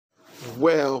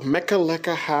Well, Mecca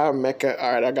Lecca Ha Mecca.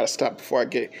 All right, I gotta stop before I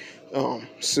get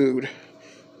sued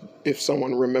if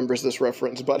someone remembers this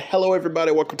reference. But hello,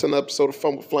 everybody. Welcome to another episode of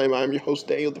Fun with Flame. I am your host,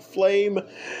 Daniel the Flame,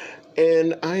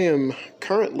 and I am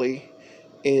currently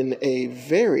in a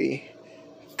very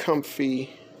comfy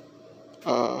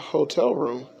hotel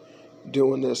room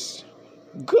doing this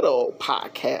good old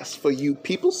podcast for you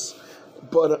peoples.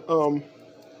 But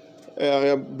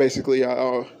basically,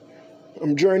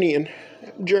 I'm journeying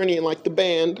like the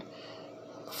band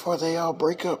before they all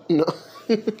break up. No,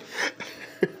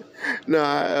 no,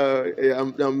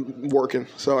 I'm working,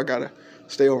 so I gotta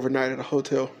stay overnight at a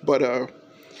hotel. But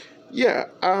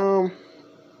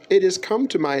it has come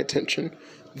to my attention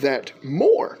that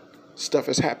more stuff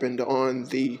has happened on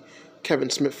the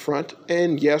Kevin Smith front,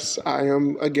 and yes, I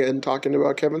am again talking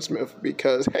about Kevin Smith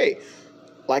because, hey,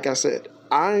 like I said,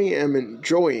 I am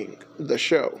enjoying the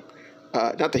show.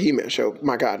 Not the He-Man show,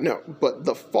 my God, no. But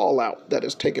the fallout that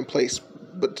has taken place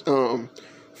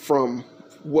from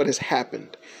what has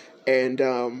happened. And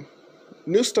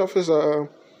new stuff has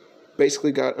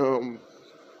basically got...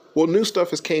 new stuff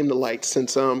has came to light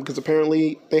since... Because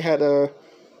apparently they had when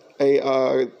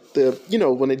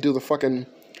they do the fucking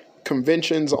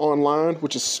conventions online,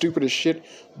 which is stupid as shit.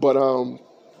 But...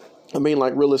 I mean,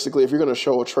 like, realistically, if you're going to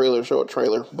show a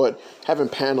trailer. But having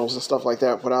panels and stuff like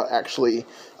that without actually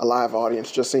a live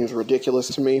audience just seems ridiculous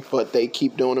to me. But they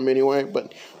keep doing them anyway.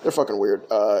 But they're fucking weird.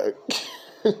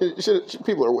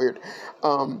 People are weird.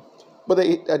 But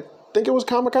I think it was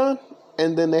Comic-Con.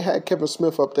 And then they had Kevin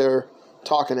Smith up there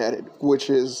talking at it, which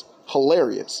is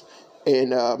hilarious,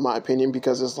 in my opinion.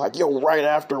 Because it's like, yo, right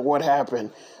after what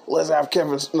happened, let's have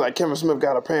Kevin Smith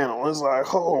got a panel. It's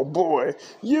like, oh boy,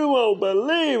 you won't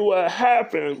believe what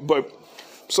happened. But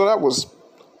so that was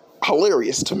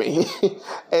hilarious to me.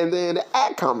 And then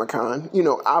at Comic-Con,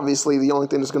 obviously the only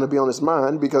thing that's going to be on his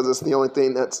mind, because it's the only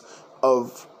thing that's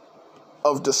of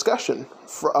discussion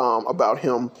about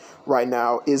him right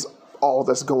now, is all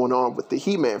that's going on with the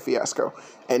He-Man fiasco.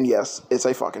 And yes, it's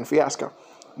a fucking fiasco.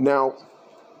 Now,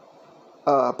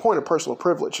 point of personal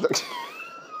privilege.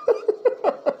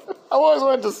 I always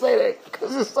wanted to say that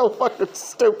because it's so fucking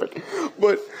stupid.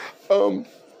 But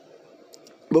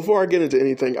before I get into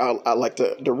anything, I like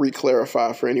to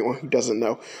re-clarify for anyone who doesn't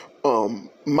know.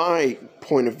 My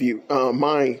point of view,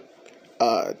 my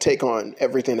take on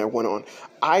everything that went on.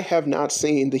 I have not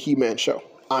seen the He-Man show.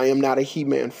 I am not a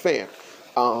He-Man fan.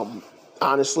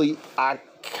 Honestly, I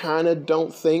kind of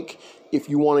don't think if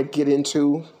you want to get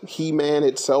into He-Man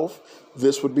itself,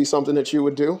 this would be something that you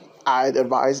would do. I'd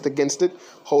advised against it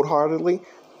wholeheartedly.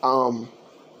 From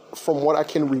what I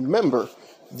can remember,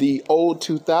 the old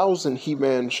 2000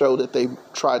 He-Man show that they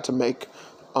tried to make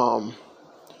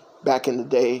back in the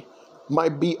day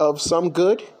might be of some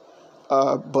good,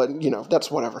 but,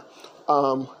 that's whatever.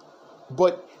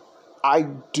 But I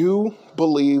do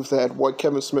believe that what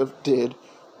Kevin Smith did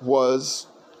was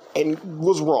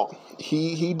wrong.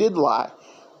 He did lie,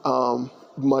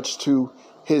 much to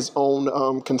his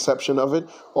own conception of it,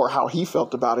 or how he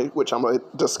felt about it, which I'm going to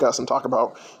discuss and talk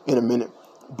about in a minute.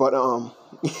 But,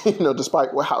 despite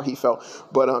how he felt.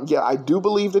 But, I do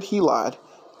believe that he lied.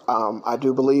 I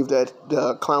do believe that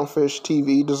the Clownfish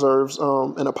TV deserves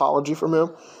an apology from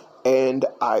him. And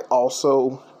I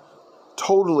also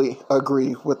totally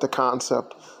agree with the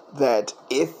concept that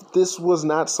if this was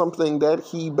not something that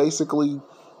he basically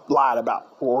lied about,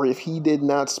 or if he did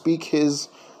not speak his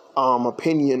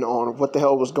opinion on what the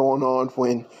hell was going on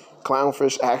when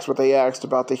Clownfish asked what they asked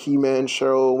about the He-Man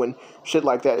show and shit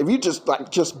like that. If you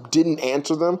just didn't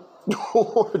answer them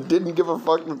or didn't give a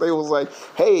fuck if they was like,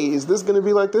 hey, is this going to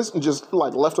be like this? And just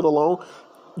left it alone,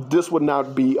 this would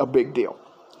not be a big deal.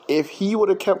 If he would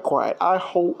have kept quiet, I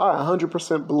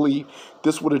 100% believe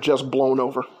this would have just blown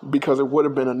over, because it would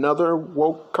have been another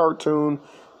woke cartoon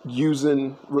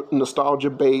using nostalgia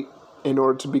bait in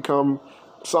order to become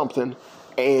something.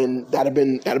 And that'd have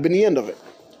been the end of it.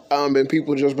 And people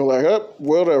would just be like, oh,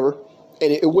 whatever.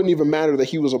 And it wouldn't even matter that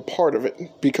he was a part of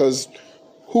it, because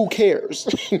who cares?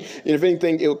 And if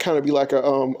anything, it would kind of be like a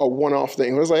one-off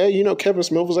thing. It was like, hey, Kevin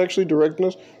Smith was actually directing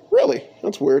us? Really?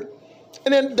 That's weird.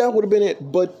 And then that would have been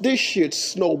it. But this shit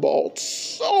snowballed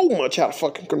so much out of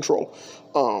fucking control.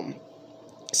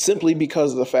 Simply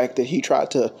because of the fact that he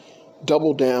tried to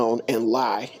double down and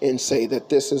lie and say that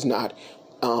this is not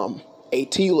a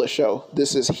Tila show.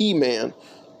 This is He-Man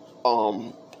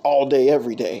all day,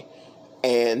 every day.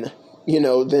 And,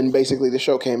 then basically the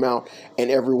show came out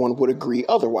and everyone would agree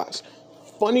otherwise.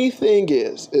 Funny thing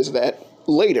is that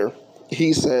later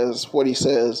he says what he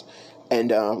says,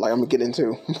 and I'm going to get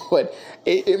into, but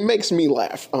it makes me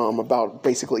laugh about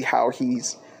basically how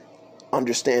he's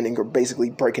understanding or basically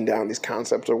breaking down these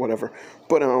concepts or whatever.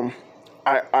 But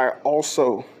I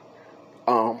also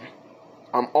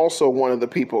I'm also one of the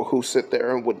people who sit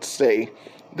there and would say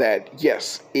that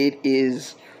yes, it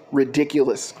is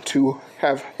ridiculous to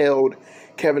have held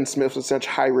Kevin Smith in such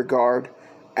high regard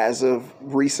as of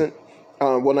recent.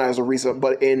 Well, not as of recent,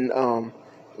 but in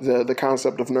the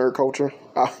concept of nerd culture.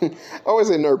 I always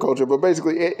say nerd culture, but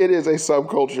basically it is a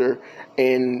subculture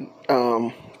in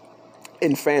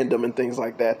fandom and things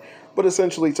like that. But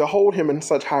essentially, to hold him in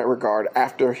such high regard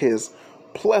after his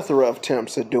plethora of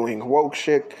attempts at doing woke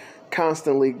shit,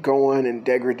 constantly going and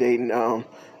degrading a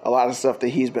lot of stuff that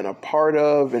he's been a part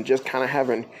of, and just kind of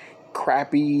having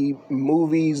crappy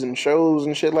movies and shows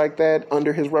and shit like that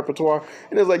under his repertoire.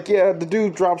 And it's like, yeah, the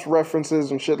dude drops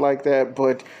references and shit like that,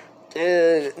 but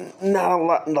not a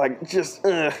lot, like just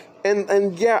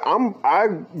and yeah, I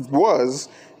was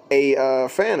a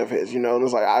fan of his, you know. And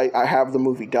it's like I have the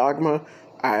movie Dogma,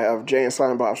 I have Jay and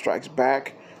Silent Bob Strikes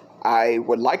Back. I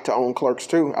would like to own Clerks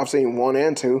 2. I've seen 1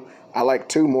 and 2. I like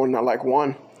 2 more than I like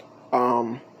 1.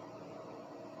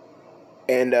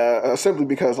 And simply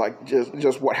because, like,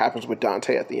 just what happens with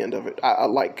Dante at the end of it. I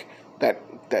like that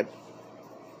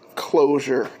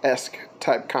closure-esque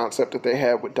type concept that they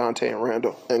have with Dante and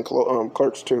Randall and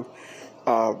Clerks 2.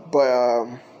 But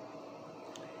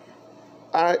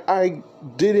I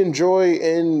did enjoy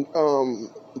and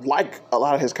like a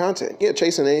lot of his content. Yeah,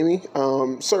 Chasing Amy.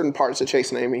 Certain parts of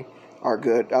Chasing Amy are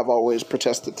good. I've always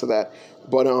protested to that.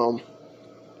 But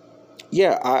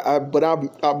yeah,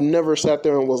 I've never sat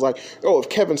there and was like, oh, if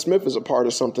Kevin Smith is a part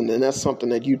of something, then that's something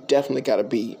that you definitely got to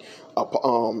be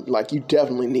like, you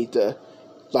definitely need to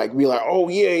like be like, oh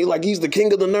yeah, like he's the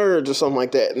king of the nerds or something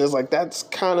like that. And it's like, that's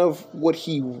kind of what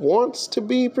he wants to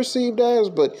be perceived as,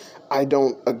 but I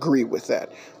don't agree with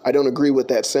that. I don't agree with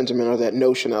that sentiment or that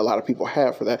notion that a lot of people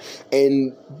have for that.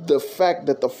 And the fact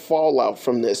that the fallout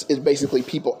from this is basically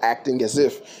people acting as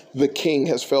if the king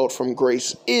has fell from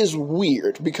grace is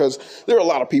weird, because there are a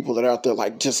lot of people that are out there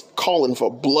like just calling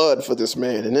for blood for this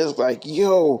man. And it's like,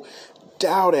 yo,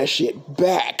 dial that shit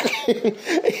back. And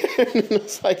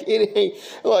it's like, it ain't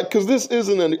like, because this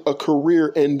isn't a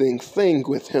career-ending thing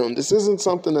with him. This isn't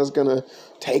something that's gonna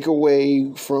take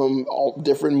away from all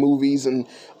different movies and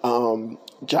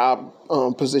job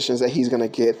positions that he's gonna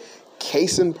get.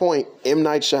 Case in point, M.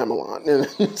 Night Shyamalan.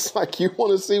 And it's like, you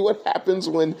want to see what happens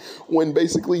when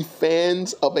basically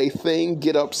fans of a thing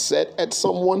get upset at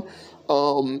someone,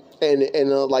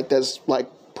 like that's like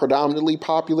predominantly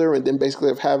popular, and then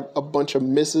basically have a bunch of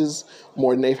misses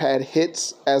more than they've had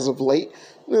hits as of late.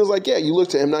 And it was like, yeah, you look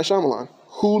to M. Night Shyamalan,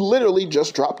 who literally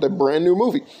just dropped a brand new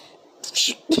movie.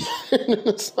 And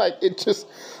it's like, it just,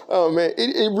 oh man,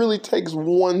 it really takes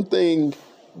one thing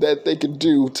that they could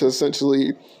do to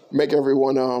essentially make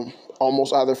everyone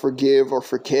almost either forgive or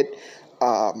forget.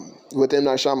 With M.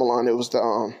 Night Shyamalan,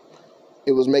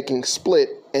 it was making Split,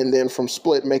 and then from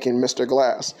Split making Mr.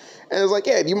 Glass. And it's like,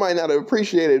 yeah, you might not have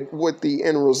appreciated what the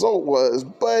end result was,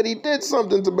 but he did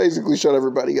something to basically shut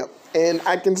everybody up. And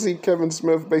I can see Kevin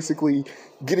Smith basically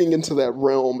getting into that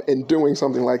realm and doing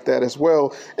something like that as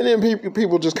well. And then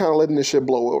people just kind of letting this shit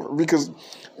blow over, because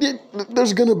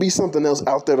there's going to be something else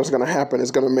out there that's going to happen.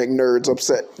 It's going to make nerds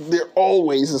upset. There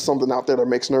always is something out there that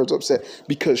makes nerds upset,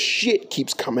 because shit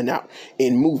keeps coming out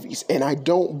in movies. And I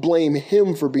don't blame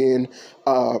him for being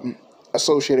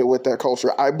associated with that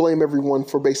culture. I blame everyone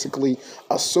for basically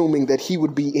assuming that he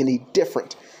would be any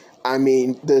different. I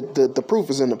mean, the proof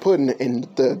is in the pudding, and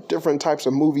the different types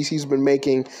of movies he's been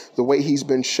making, the way he's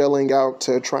been shelling out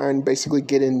to try and basically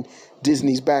get in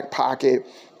Disney's back pocket,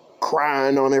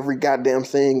 crying on every goddamn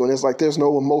thing when it's like there's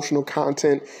no emotional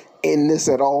content in this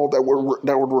at all that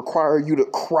would require you to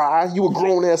cry. You a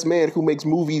grown ass man who makes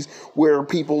movies where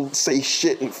people say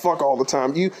shit and fuck all the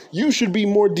time. You should be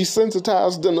more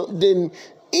desensitized than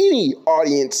any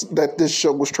audience that this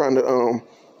show was trying to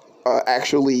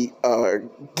actually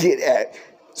get at.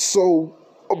 So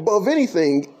above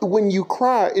anything, when you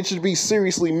cry, it should be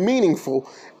seriously meaningful,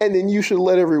 and then you should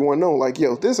let everyone know, like,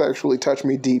 yo, this actually touched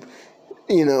me deep.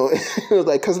 You know,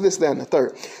 like, because this, that, and the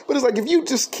third. But it's like, if you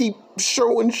just keep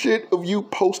showing shit of you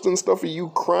posting stuff of you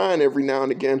crying every now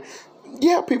and again,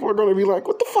 yeah, people are going to be like,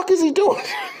 what the fuck is he doing?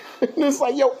 And it's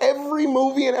like, yo, every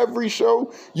movie and every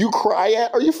show you cry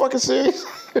at? Are you fucking serious?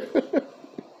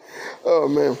 Oh,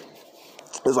 man.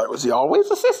 It's like, was he always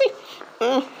a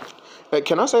sissy? Hey,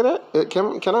 can I say that?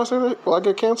 Can I say that? Will I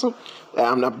get canceled?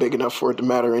 I'm not big enough for it to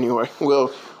matter anyway. Well,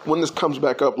 when this comes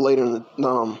back up later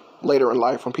in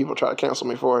life, when people try to cancel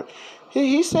me for it,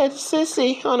 he said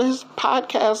sissy on his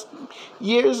podcast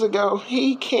years ago.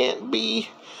 He can't be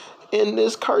in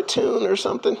this cartoon or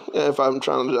something, if I'm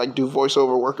trying to like do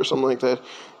voiceover work or something like that,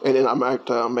 and then I might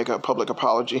make a public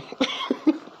apology.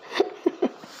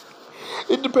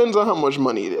 It depends on how much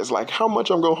money it is, like how much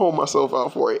I'm gonna hold myself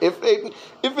out for it.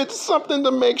 If it's something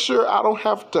to make sure I don't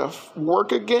have to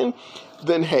work again,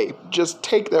 then hey, just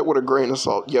take that with a grain of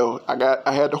salt. Yo,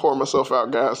 I had to whore myself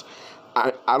out, guys.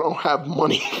 I don't have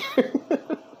money.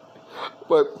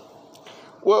 But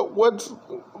what's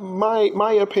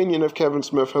my opinion of Kevin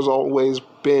Smith has always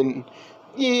been,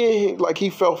 yeah, like he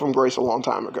fell from grace a long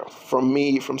time ago.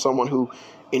 From someone who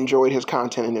enjoyed his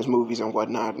content and his movies and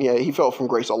whatnot. Yeah, he fell from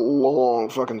grace a long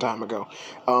fucking time ago.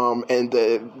 And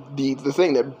the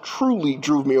thing that truly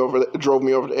drove me over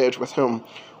the edge with him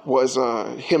was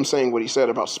him saying what he said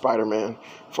about Spider-Man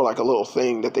for like a little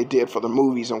thing that they did for the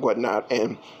movies and whatnot.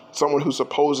 And someone who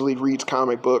supposedly reads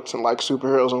comic books and likes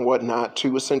superheroes and whatnot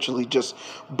to essentially just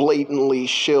blatantly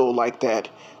shill like that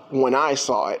when I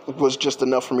saw it was just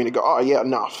enough for me to go, oh yeah,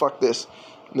 nah, fuck this.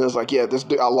 And it was like, yeah, this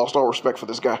dude, I lost all respect for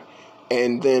this guy.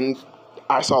 And then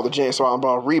I saw the James Silent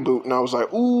Bob reboot, and I was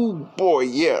like, ooh, boy,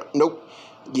 yeah, nope.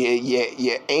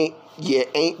 Yeah,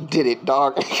 ain't did it,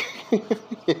 dog.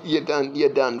 you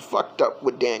done fucked up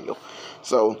with Daniel.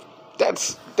 So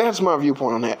that's my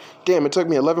viewpoint on that. Damn, it took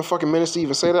me 11 fucking minutes to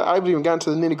even say that. I haven't even gotten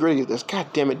to the nitty gritty of this. God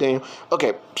damn it, Daniel.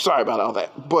 Okay, sorry about all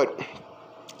that, but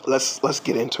let's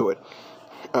get into it.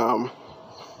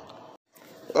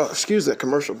 Excuse that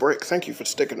commercial break. Thank you for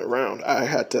sticking around. I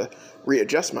had to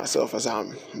readjust myself as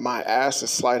my ass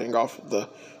is sliding off of the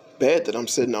bed that I'm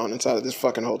sitting on inside of this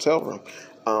fucking hotel room.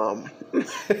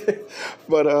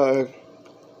 But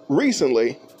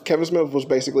recently, Kevin Smith was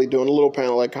basically doing a little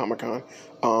panel at Comic-Con.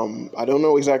 I don't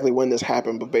know exactly when this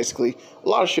happened, but basically a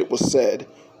lot of shit was said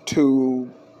to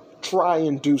try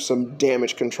and do some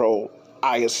damage control,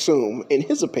 I assume, in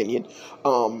his opinion,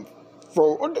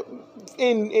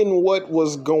 in what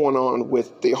was going on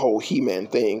with the whole He-Man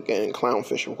thing and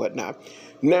Clownfish and whatnot.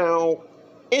 Now,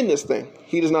 in this thing,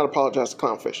 he does not apologize to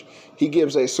Clownfish. He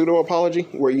gives a pseudo-apology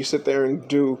where you sit there and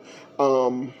go,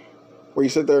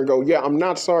 yeah, I'm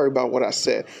not sorry about what I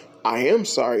said. I am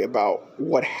sorry about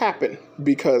what happened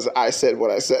because I said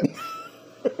what I said.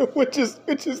 which is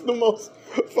the most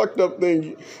fucked up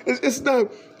thing.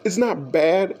 It's not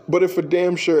bad, but if a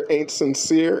damn sure ain't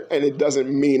sincere and it doesn't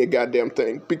mean a goddamn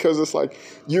thing, because it's like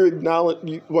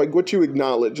what you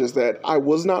acknowledge is that I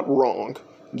was not wrong,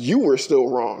 you were still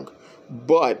wrong,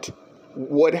 but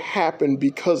what happened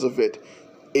because of it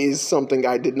is something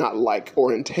I did not like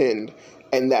or intend,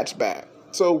 and that's bad.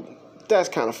 So that's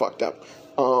kind of fucked up.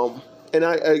 And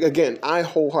I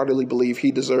wholeheartedly believe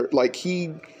he deserved, like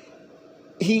he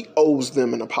owes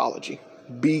them an apology.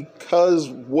 Because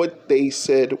what they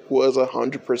said was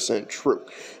 100% true.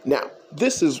 Now,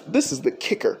 this is the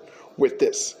kicker with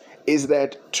this, is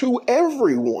that to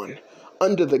everyone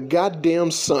under the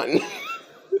goddamn sun,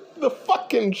 the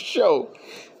fucking show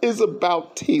is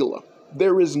about Tila.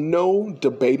 There is no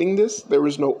debating this. There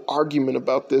is no argument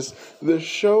about this. The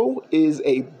show is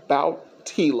about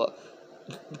Tila.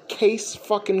 Case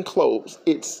fucking closed.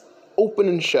 It's open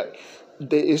and shut.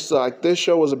 It's like this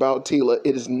show is about Tila.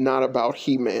 It is not about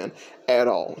He-Man at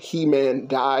all. He-Man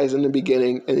dies in the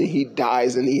beginning and then he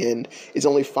dies in the end. It's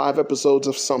only 5 episodes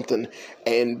of something,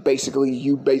 and basically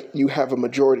you have a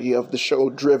majority of the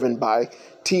show driven by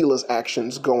Tila's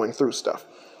actions going through stuff.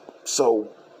 So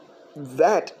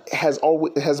that has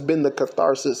been the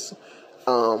catharsis.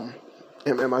 Am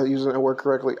I using that word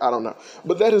correctly? I don't know,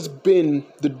 but that has been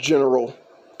the general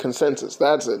consensus.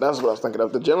 That's it. That's what I was thinking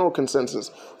of. The general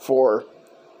consensus for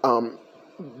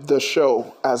the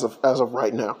show as of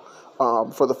right now.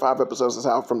 For the 5 episodes that's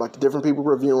out, from like the different people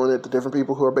reviewing it, the different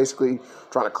people who are basically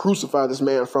trying to crucify this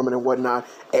man from it and whatnot.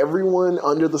 Everyone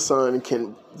under the sun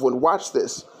would watch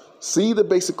this, see that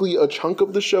basically a chunk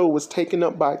of the show was taken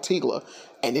up by Tila,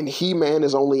 and then He-Man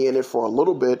is only in it for a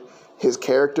little bit. His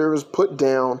character is put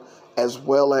down, as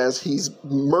well as he's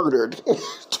murdered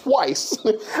twice.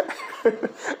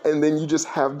 And then you just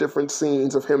have different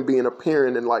scenes of him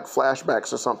appearing in like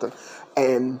flashbacks or something.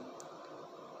 And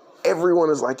everyone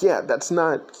is like, yeah, that's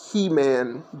not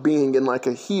He-Man being in like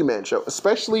a He-Man show.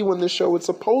 Especially when this show is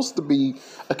supposed to be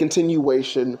a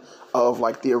continuation of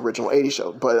like the original 80s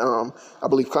show. But I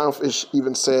believe Clownfish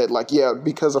even said like, yeah,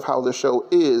 because of how the show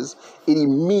is, it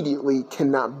immediately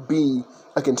cannot be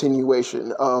a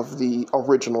continuation of the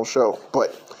original show.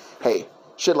 But hey,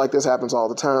 shit like this happens all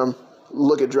the time.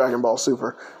 Look at Dragon Ball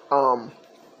Super.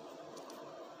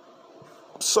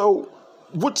 So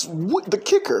what the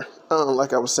kicker,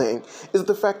 like I was saying, is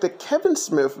the fact that Kevin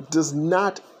Smith does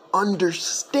not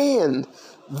understand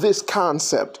this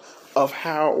concept of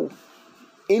how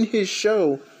in his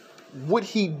show what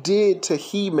he did to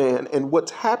He-Man and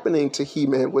what's happening to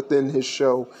He-Man within his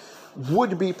show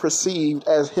would be perceived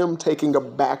as him taking a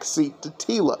backseat to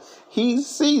Teela. He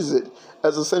sees it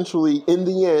as essentially, in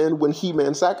the end, when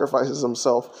He-Man sacrifices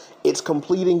himself, it's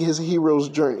completing his hero's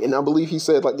journey. And I believe he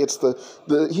said, like, it's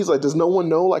he's like, does no one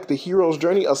know, like, the hero's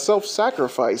journey? A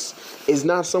self-sacrifice is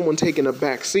not someone taking a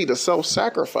backseat. A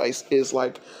self-sacrifice is,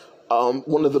 like,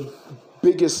 one of the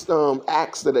biggest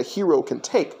acts that a hero can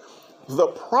take. The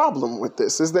problem with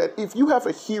this is that if you have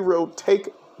a hero take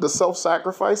the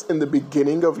self-sacrifice in the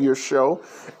beginning of your show,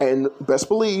 and best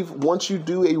believe once you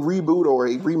do a reboot or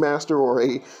a remaster or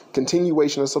a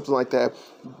continuation or something like that,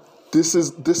 this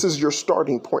is your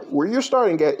starting point. Where you're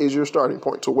starting at is your starting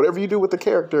point. So whatever you do with the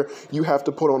character, you have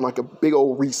to put on like a big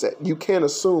old reset. You can't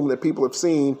assume that people have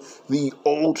seen the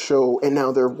old show and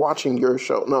now they're watching your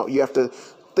show. No, you have to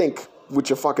think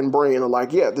with your fucking brain of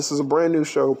like, yeah, this is a brand new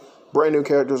show, brand new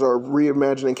characters, or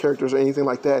reimagining characters or anything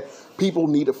like that. People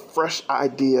need a fresh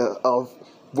idea of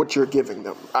what you're giving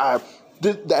them.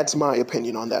 That's my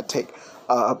opinion on that take.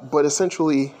 But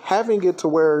essentially, having it to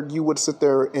where you would sit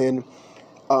there and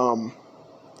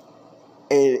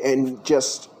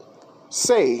just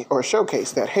say or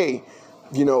showcase that, hey,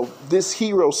 you know, this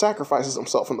hero sacrifices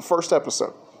himself in the first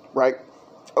episode, right?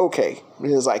 Okay,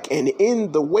 it's like, and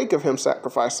in the wake of him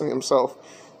sacrificing himself,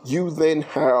 you then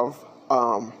have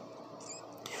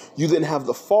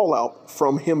the fallout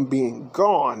from him being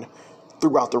gone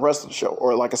throughout the rest of the show,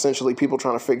 or like essentially people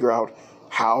trying to figure out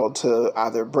how to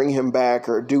either bring him back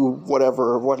or do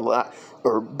whatever or whatnot,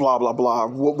 or blah blah blah,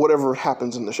 whatever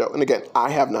happens in the show. And again, I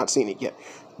have not seen it yet,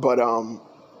 but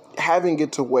having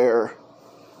it to where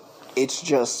it's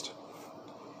just,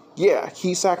 yeah,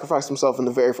 he sacrificed himself in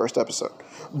the very first episode,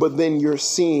 but then you're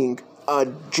seeing a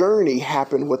journey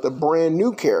happen with a brand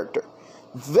new character.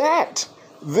 That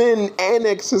then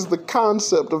annexes the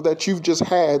concept of that you've just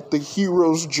had the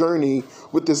hero's journey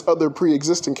with this other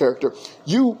pre-existing character.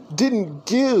 You didn't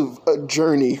give a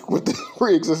journey with the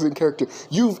pre-existing character.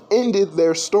 You've ended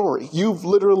their story. You've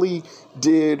literally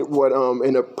did what,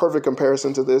 in a perfect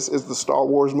comparison to this, is the Star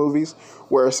Wars movies,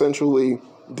 where essentially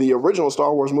the original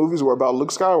Star Wars movies were about Luke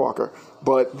Skywalker,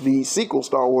 but the sequel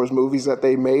Star Wars movies that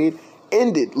they made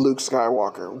ended Luke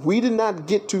Skywalker. We did not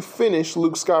get to finish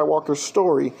Luke Skywalker's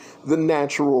story the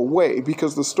natural way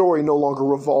because the story no longer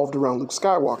revolved around Luke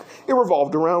Skywalker. It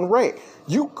revolved around Rey.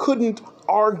 You couldn't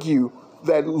argue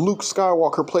that Luke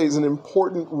Skywalker plays an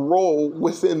important role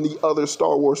within the other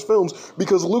Star Wars films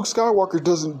because Luke Skywalker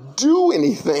doesn't do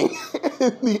anything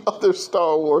in the other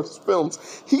Star Wars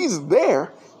films. He's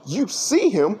there. You see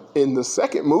him in the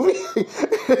second movie.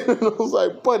 And I was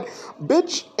like, but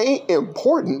bitch ain't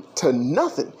important to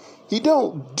nothing. He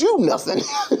don't do nothing.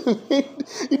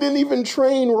 He didn't even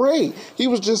train Rey. He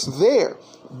was just there.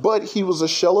 But he was a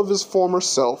shell of his former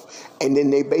self, and then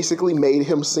they basically made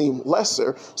him seem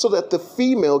lesser so that the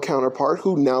female counterpart,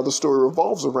 who now the story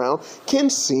revolves around, can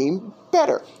seem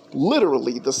better.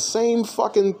 Literally the same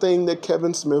fucking thing that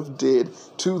Kevin Smith did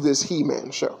to this He-Man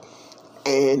show.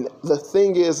 And the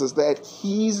thing is that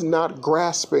he's not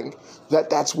grasping that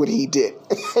that's what he did.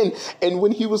 And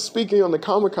when he was speaking on the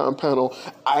Comic-Con panel,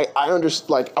 I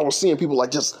understood, like, I was seeing people like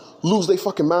just lose their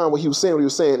fucking mind what he was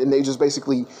saying, and they just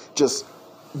basically just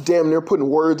damn near putting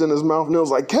words in his mouth. And it was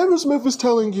like, Kevin Smith is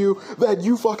telling you that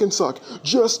you fucking suck.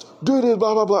 Just do this,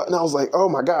 blah, blah, blah. And I was like, oh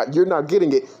my God, you're not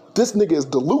getting it. This nigga is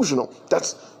delusional.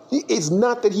 It's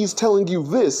not that he's telling you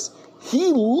this.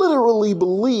 He literally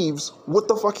believes what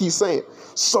the fuck he's saying.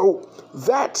 So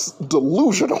that's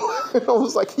delusional. I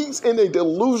was like, he's in a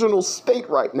delusional state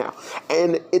right now.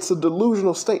 And it's a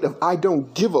delusional state of I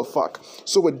don't give a fuck.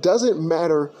 So it doesn't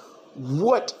matter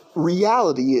what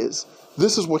reality is.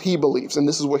 This is what he believes and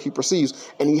this is what he perceives.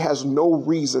 And he has no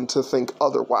reason to think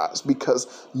otherwise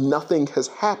because nothing has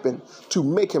happened to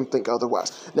make him think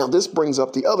otherwise. Now, this brings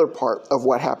up the other part of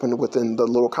what happened within the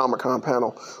little Comic-Con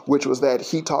panel, which was that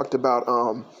he talked about,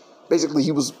 basically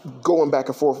he was going back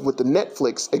and forth with the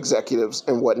Netflix executives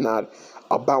and whatnot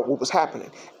about what was happening.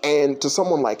 And to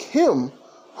someone like him,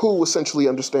 who essentially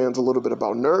understands a little bit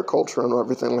about nerd culture and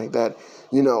everything like that,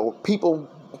 you know, people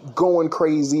going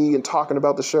crazy and talking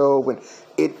about the show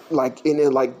and like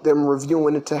them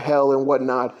reviewing it to hell and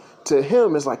whatnot, to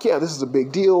him is like, yeah, this is a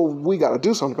big deal. We got to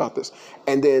do something about this.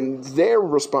 And then their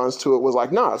response to it was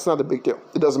like, nah, it's not a big deal.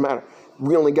 It doesn't matter.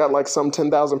 We only got like some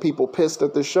 10,000 people pissed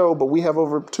at this show, but we have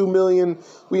over 2 million.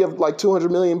 We have like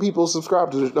 200 million people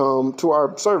subscribed to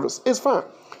our service. It's fine.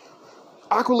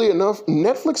 Awkwardly enough,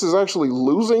 Netflix is actually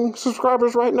losing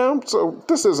subscribers right now. So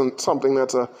this isn't something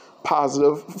that's a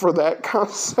positive for that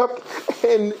concept.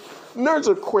 And nerds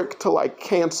are quick to like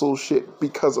cancel shit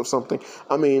because of something.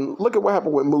 I mean, look at what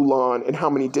happened with Mulan and how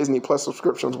many Disney Plus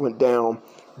subscriptions went down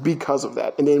because of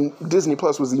that. And then Disney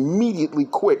Plus was immediately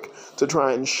quick to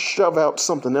try and shove out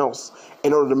something else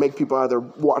in order to make people either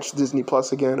watch Disney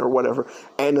Plus again or whatever.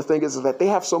 And the thing is that they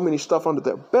have so many stuff under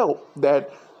their belt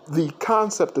that the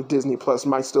concept of Disney Plus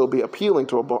might still be appealing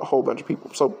to a whole bunch of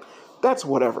people. So that's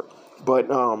whatever. But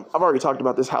I've already talked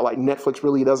about this, how like Netflix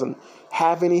really doesn't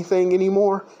have anything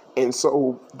anymore. And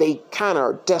so they kind of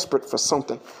are desperate for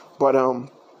something. But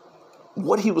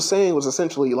what he was saying was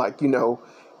essentially like,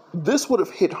 this would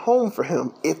have hit home for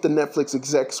him if the Netflix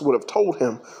execs would have told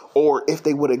him, or if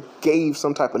they would have gave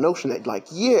some type of notion that like,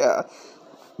 yeah,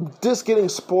 this getting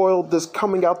spoiled, this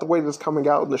coming out the way that's coming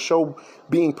out, and the show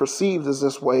being perceived as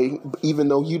this way, even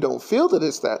though you don't feel that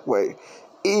it's that way,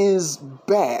 is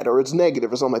bad or it's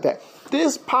negative or something like that.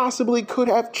 This possibly could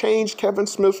have changed Kevin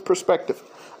Smith's perspective.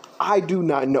 I do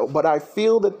not know, but I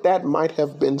feel that that might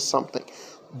have been something.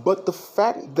 But the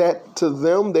fact that to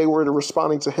them they were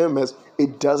responding to him as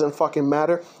it doesn't fucking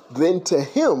matter, then to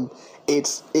him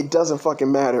it doesn't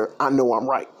fucking matter. I know I'm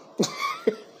right.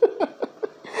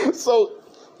 So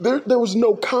there was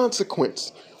no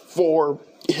consequence for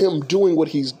him doing what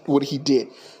he did.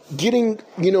 Getting,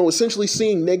 essentially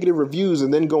seeing negative reviews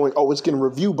and then going, oh, it's getting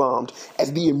review bombed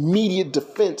as the immediate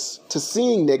defense to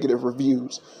seeing negative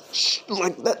reviews.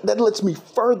 Like that lets me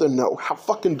further know how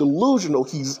fucking delusional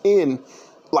he's in,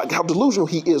 like how delusional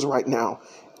he is right now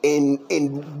in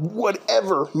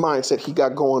whatever mindset he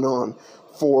got going on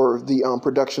for the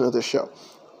production of this show.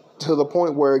 To the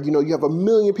point where, you have a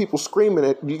million people screaming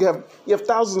at you, have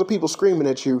thousands of people screaming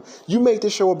at you. You made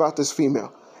this show about this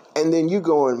female. And then you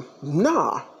going,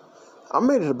 nah, I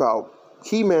made it about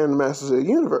He-Man and the Masters of the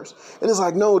Universe. And it's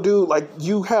like, no, dude, like,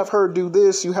 you have her do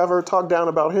this, you have her talk down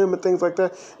about him and things like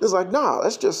that. It's like, nah,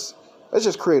 that's just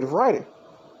creative writing.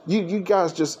 You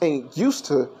guys just ain't used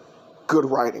to good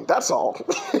writing. That's all.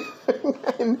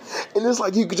 and it's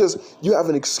like you have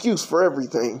an excuse for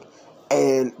everything.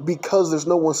 And because there's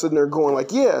no one sitting there going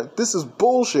like, yeah, this is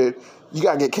bullshit, you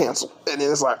gotta get canceled. And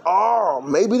then it's like, oh,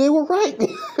 maybe they were right.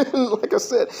 Like I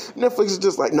said, Netflix is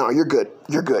just like, no, you're good.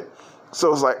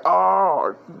 So it's like,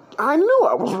 oh, I knew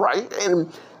I was right.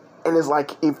 And it's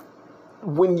like,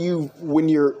 when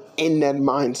you're in that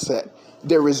mindset,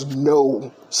 there is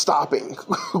no stopping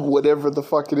whatever the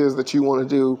fuck it is that you want to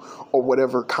do or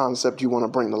whatever concept you want to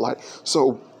bring to light.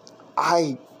 So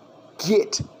I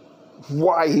get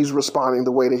why he's responding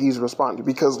the way that he's responding,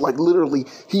 because like literally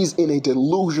he's in a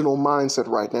delusional mindset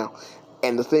right now.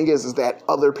 And the thing is that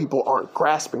other people aren't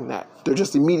grasping that. They're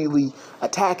just immediately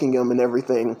attacking him and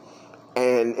everything.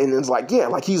 And it's like, yeah,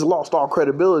 like he's lost all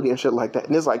credibility and shit like that.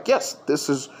 And it's like, yes, this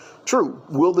is true.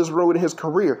 Will this ruin his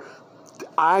career?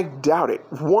 I doubt it.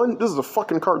 One, this is a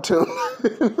fucking cartoon.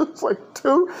 It's like,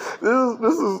 two,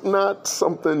 this is not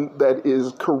something that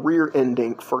is career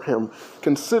ending for him,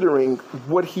 considering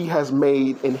what he has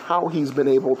made and how he's been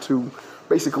able to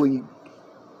basically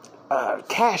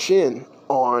cash in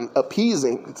on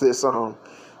appeasing this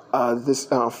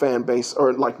fan base,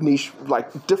 or like niche,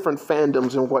 like different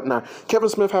fandoms and whatnot. Kevin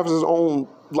Smith has his own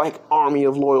like army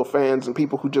of loyal fans and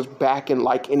people who just back and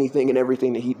like anything and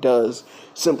everything that he does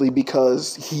simply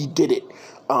because he did it.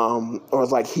 Or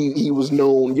like he was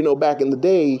known, back in the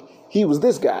day, he was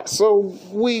this guy. So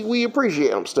we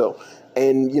appreciate him still.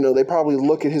 And, they probably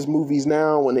look at his movies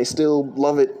now and they still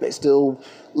love it. They still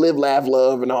live, laugh,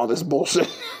 love, and all this bullshit.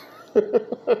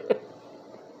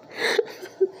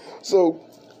 So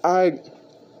like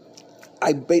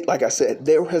I said,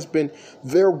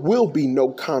 there will be no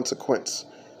consequence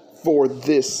for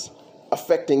this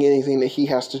affecting anything that he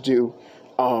has to do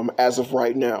as of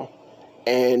right now.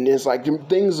 And it's like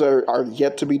things are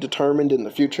yet to be determined in the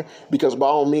future, because by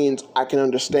all means, I can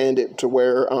understand it to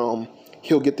where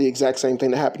he'll get the exact same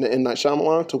thing that happened to M. Night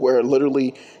Shyamalan, to where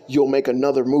literally you'll make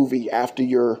another movie after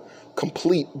your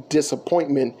complete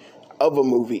disappointment of a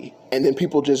movie, and then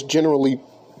people just generally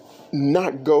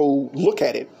not go look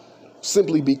at it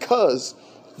simply because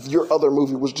your other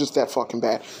movie was just that fucking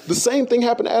bad. The same thing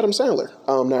happened to Adam Sandler,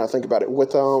 now I think about it,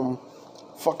 with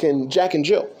fucking Jack and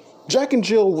Jill. Jack and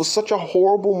Jill was such a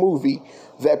horrible movie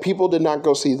that people did not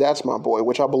go see That's My Boy,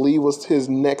 which I believe was his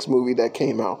next movie that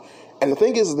came out. And the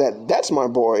thing is that That's My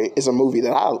Boy is a movie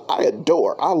that I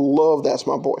adore. I love That's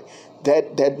My Boy.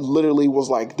 That literally was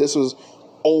like, this was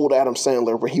old Adam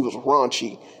Sandler where he was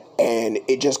raunchy, and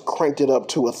it just cranked it up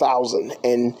to 1,000,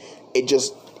 and it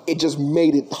just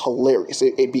made it hilarious.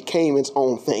 It became its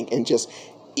own thing, and just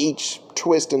each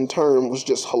twist and turn was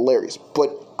just hilarious.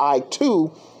 But I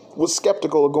too was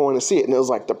skeptical of going to see it. And it was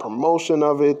like the promotion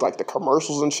of it, like the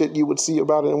commercials and shit you would see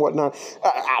about it and whatnot.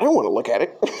 I didn't want to look at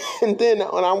it. And then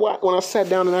when I sat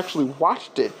down and actually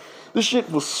watched it, this shit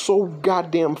was so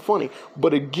goddamn funny.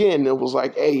 But again, it was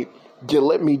like, hey, you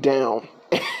let me down.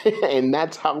 And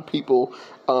that's how people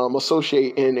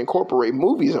associate and incorporate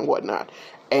movies and whatnot.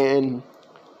 And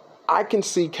I can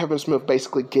see Kevin Smith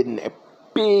basically getting a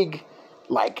big,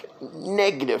 like,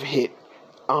 negative hit.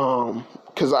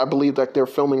 Because I believe that they're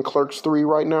filming Clerks 3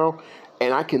 right now.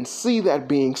 And I can see that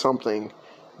being something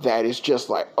that is just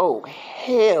like, oh,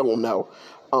 hell no,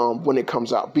 when it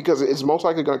comes out. Because it's most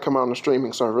likely going to come out on a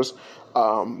streaming service.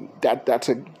 That's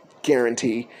a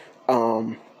guarantee.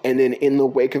 And then in the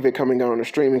wake of it coming out on a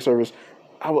streaming service,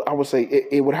 I would say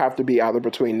it would have to be either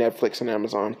between Netflix and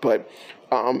Amazon. But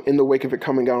in the wake of it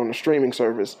coming out on a streaming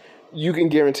service, you can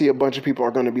guarantee a bunch of people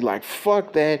are going to be like,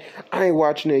 fuck that, I ain't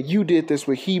watching it, you did this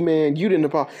with He-Man, you didn't,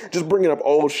 just bringing up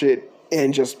old shit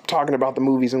and just talking about the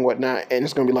movies and whatnot, and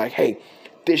it's going to be like, hey,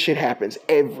 this shit happens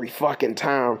every fucking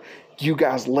time you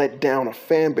guys let down a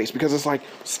fan base, because it's like,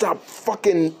 stop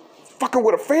fucking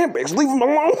with a fan base, leave them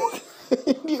alone,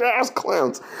 you ass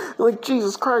clowns, like,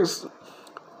 Jesus Christ.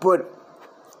 But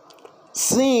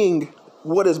seeing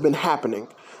what has been happening,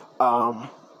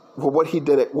 what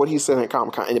he said at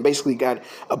Comic-Con, and it basically got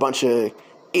a bunch of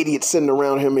idiots sitting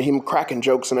around him and him cracking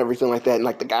jokes and everything like that. And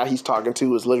like the guy he's talking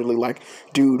to is literally like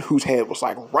dude whose head was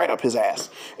like right up his ass.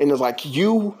 And it's like if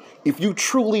you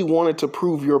truly wanted to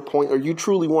prove your point, or you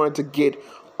truly wanted to get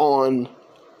on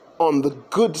the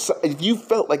good side, if you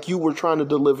felt like you were trying to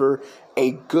deliver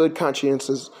a good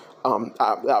conscientious,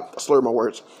 I slurred my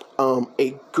words,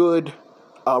 a good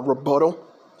rebuttal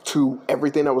to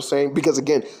everything I was saying, because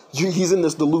again, he's in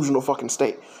this delusional fucking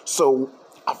state. So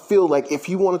I feel like if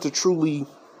he wanted to truly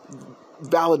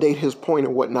validate his point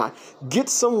and whatnot, get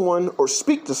someone or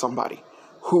speak to somebody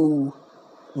who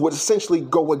would essentially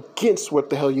go against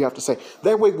what the hell you have to say.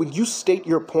 That way, when you state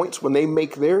your points, when they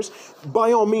make theirs,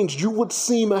 by all means, you would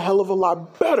seem a hell of a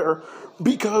lot better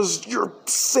because you're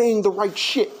saying the right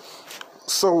shit.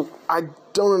 So I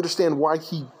don't understand why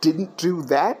he didn't do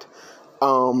that.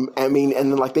 I mean,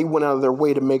 and then like they went out of their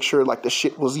way to make sure like the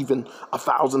shit was even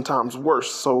 1,000 times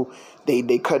worse. So they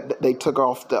took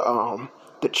off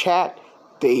the chat,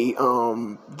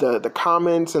 the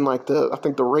comments, and like I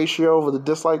think the ratio of the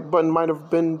dislike button might have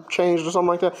been changed or something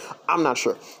like that. I'm not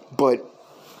sure, but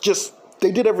just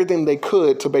they did everything they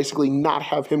could to basically not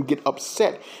have him get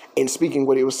upset in speaking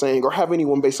what he was saying, or have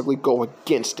anyone basically go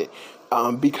against it,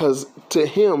 because to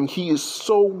him he is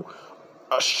so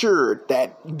assured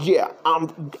that, yeah,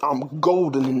 I'm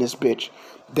golden in this bitch,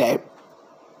 that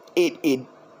it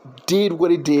did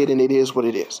what it did and it is what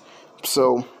it is.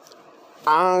 So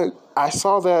I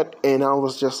saw that and I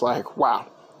was just like, wow,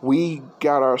 we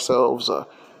got ourselves a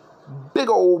big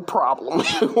old problem.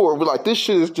 Or we're like, this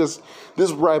shit is just,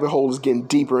 this rabbit hole is getting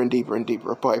deeper and deeper and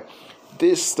deeper. But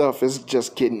this stuff is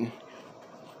just getting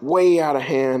way out of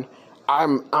hand.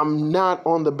 I'm not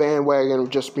on the bandwagon of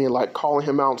just being like calling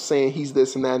him out, saying he's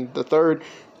this and that and the third,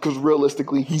 because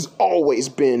realistically, he's always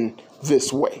been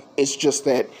this way. It's just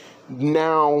that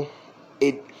now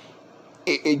it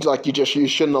like you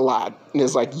shouldn't have lied. And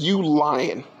it's like, you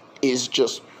lying is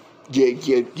just,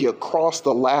 you crossed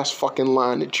the last fucking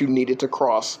line that you needed to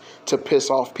cross to piss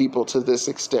off people to this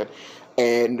extent.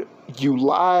 And you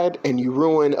lied and you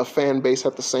ruined a fan base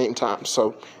at the same time.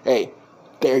 So, hey,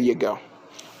 there you go.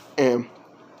 And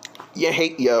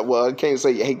well, I can't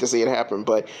say you hate to see it happen,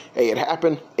 but hey, it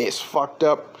happened. It's fucked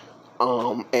up.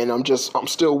 And I'm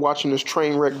still watching this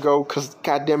train wreck go, because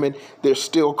goddammit, there's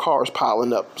still cars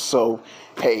piling up. So,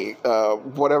 hey,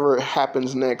 whatever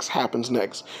happens next, happens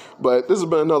next. But this has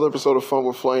been another episode of Fun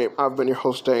with Flame. I've been your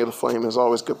host, Danny the Flame. As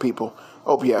always, good people.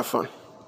 Hope you have fun.